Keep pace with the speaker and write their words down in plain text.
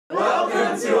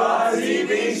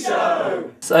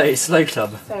So, Slow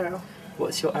Club, Pharaoh.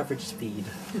 what's your average speed?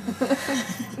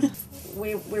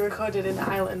 We recorded in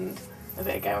Ireland a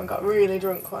bit ago and got really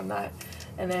drunk one night.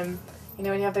 And you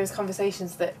know when you have those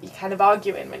conversations that you kind of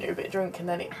argue in when you're a bit drunk, and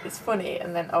then it's funny,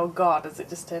 and then oh god, does it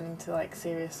just turn into like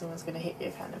serious, someone's going to hit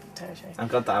you kind of territory. I'm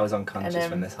glad that I was unconscious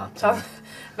when this happened. So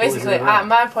basically,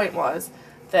 my point was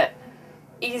that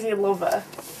Easy Lover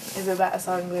is a better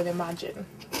song than Imagine,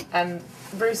 and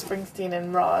Bruce Springsteen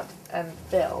and Rod and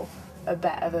Bill are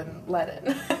better than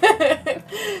Lennon.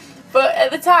 But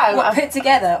at the time, what, put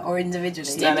together or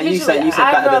individually? No, you said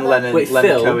better than Lennon. Wait,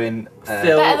 Leonard Phil? Cohen.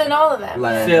 Phil? Better than all of them.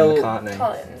 Lennon, Phil McCartney.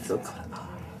 Collins. Phil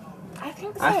I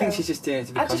think so. I think she's just doing it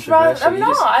to be I just controversial. I'm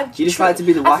not. You just like to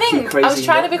be the I wacky, think crazy. I was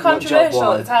trying to be nut job controversial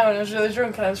one. at the time when I was really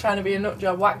drunk, and I was trying to be a nut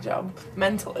job, whack job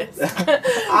mentalist.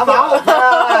 I'm out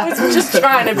I was just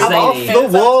trying to be Zany.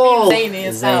 off The wall. zany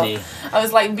as hell. Zany. I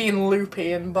was like being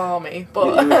loopy and balmy,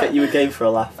 but You were game for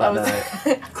a laugh I that was.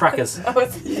 night. Crackers. I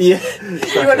was. Yeah.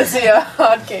 You want to see a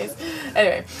hard case?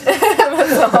 Anyway,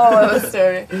 that's a whole other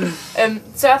story.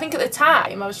 So I think at the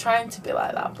time I was trying to be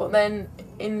like that, but then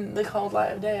in the cold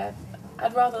light of day,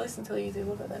 I'd rather listen to Easy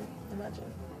Lover than Imagine.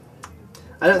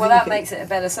 Well, that makes it a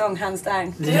better song, hands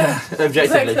down. Yeah,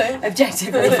 objectively. Exactly.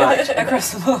 Objectively, Fact.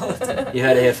 across the board. You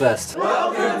heard it here first.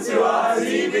 Welcome to our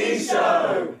TV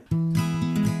show.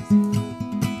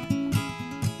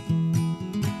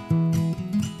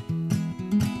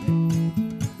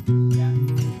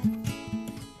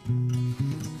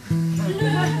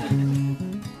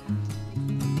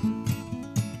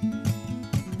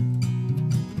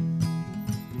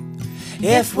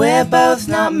 If we're both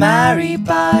not married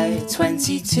by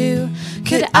 22,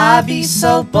 could I be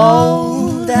so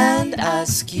bold and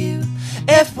ask you?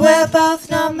 If we're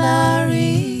both not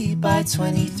married by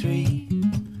 23,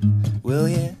 will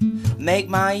you make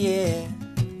my year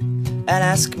and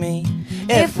ask me?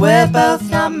 If we're both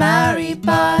not married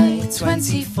by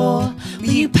 24, will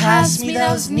you pass me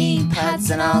those knee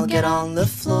pads and I'll get on the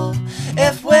floor?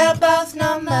 If we're both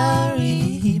not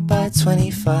married by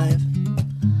 25,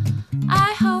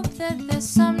 I hope that there's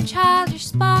some childish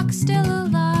spark still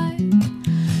alive.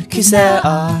 'cause there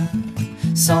are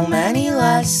so many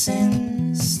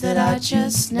lessons that I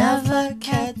just never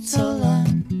cared to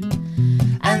learn.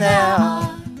 And there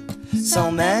are so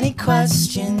many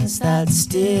questions that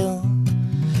still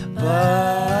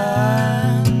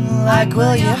burn. Like,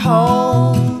 will you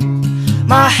hold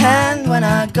my hand when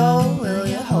I go? Will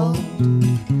you hold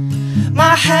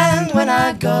my hand when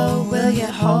I go? Will you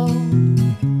hold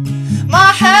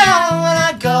my hand when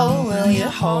I go? Will you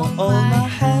hold my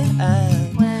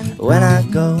hand when I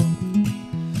go?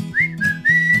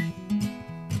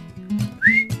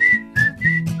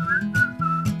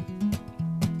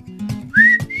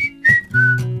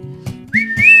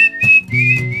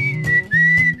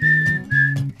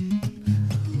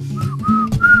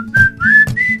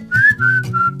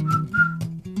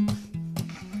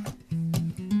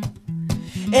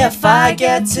 If I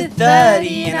get to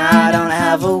 30 and I don't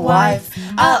have a wife,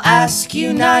 I'll ask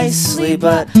you nicely,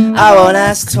 but I won't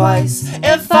ask twice.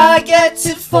 If I get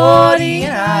to 40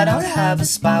 and I don't have a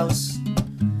spouse,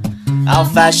 I'll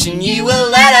fashion you a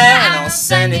letter and I'll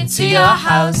send it to your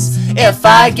house. If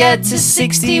I get to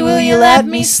 60, will you let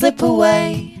me slip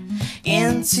away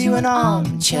into an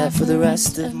armchair for the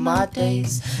rest of my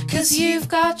days? 'Cause you've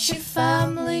got your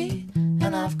family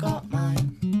and I've got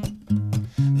mine.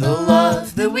 The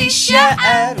love that we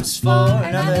shared was for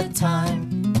another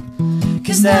time.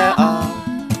 'Cause there are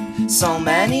so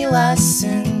many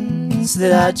lessons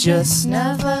that I just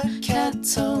never cared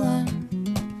to learn.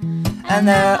 And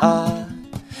there are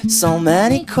so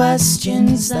many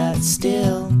questions that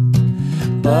still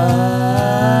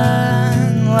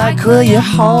burn. Like, will you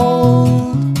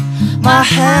hold my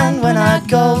hand when I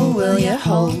go? Will you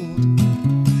hold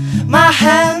my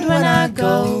hand when I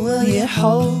go? Will you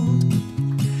hold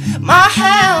my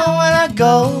hand when I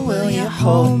go? Will you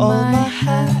hold my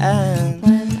hand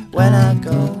when I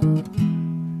go?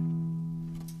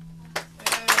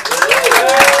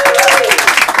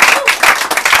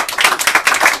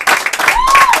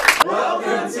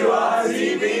 Welcome to our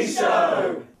TV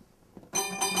show.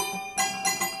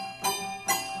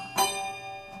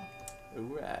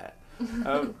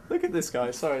 Look at this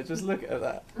guy. Sorry, just look at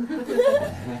that.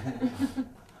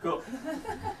 Cool.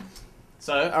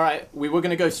 So, all right, we were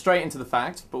going to go straight into the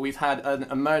fact, but we've had an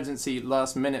emergency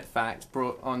last-minute fact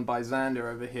brought on by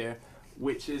Xander over here,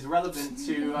 which is relevant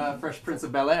to Fresh Prince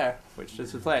of Bel-Air, which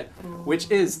just was played, which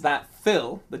is that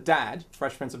Phil, the dad,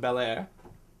 Fresh Prince of Bel-Air,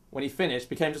 when he finished,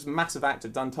 became just a massive actor,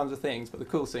 done tons of things, but the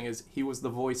coolest thing is he was the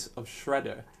voice of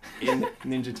Shredder in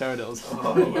Ninja Turtles.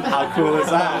 How cool is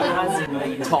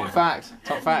that?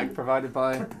 Top fact provided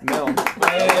by Mill.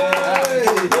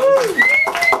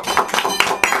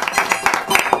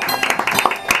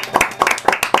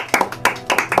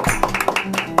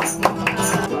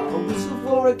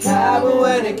 For a cab, and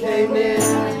when it came near,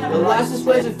 the license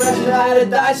plates were fresh and I had a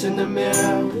dice in the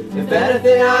mirror. If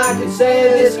anything I could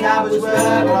say, this cab was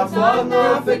red, but I thought,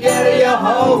 no, forget it, you're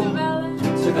home.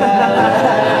 To Bel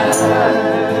Air,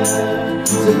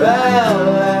 to Bel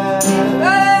Air,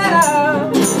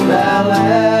 to Bel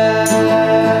Air,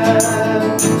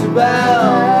 to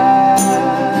Bel Air.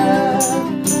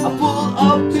 I pulled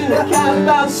up to the cab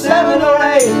about 7 or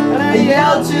 8, and I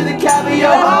yelled to the cabbie,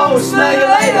 yo ho, smell you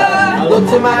later. I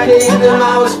looked at my kingdom,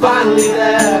 I was finally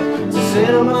there, to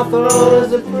sit on my throne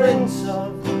as the Prince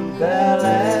of Bel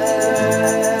Air.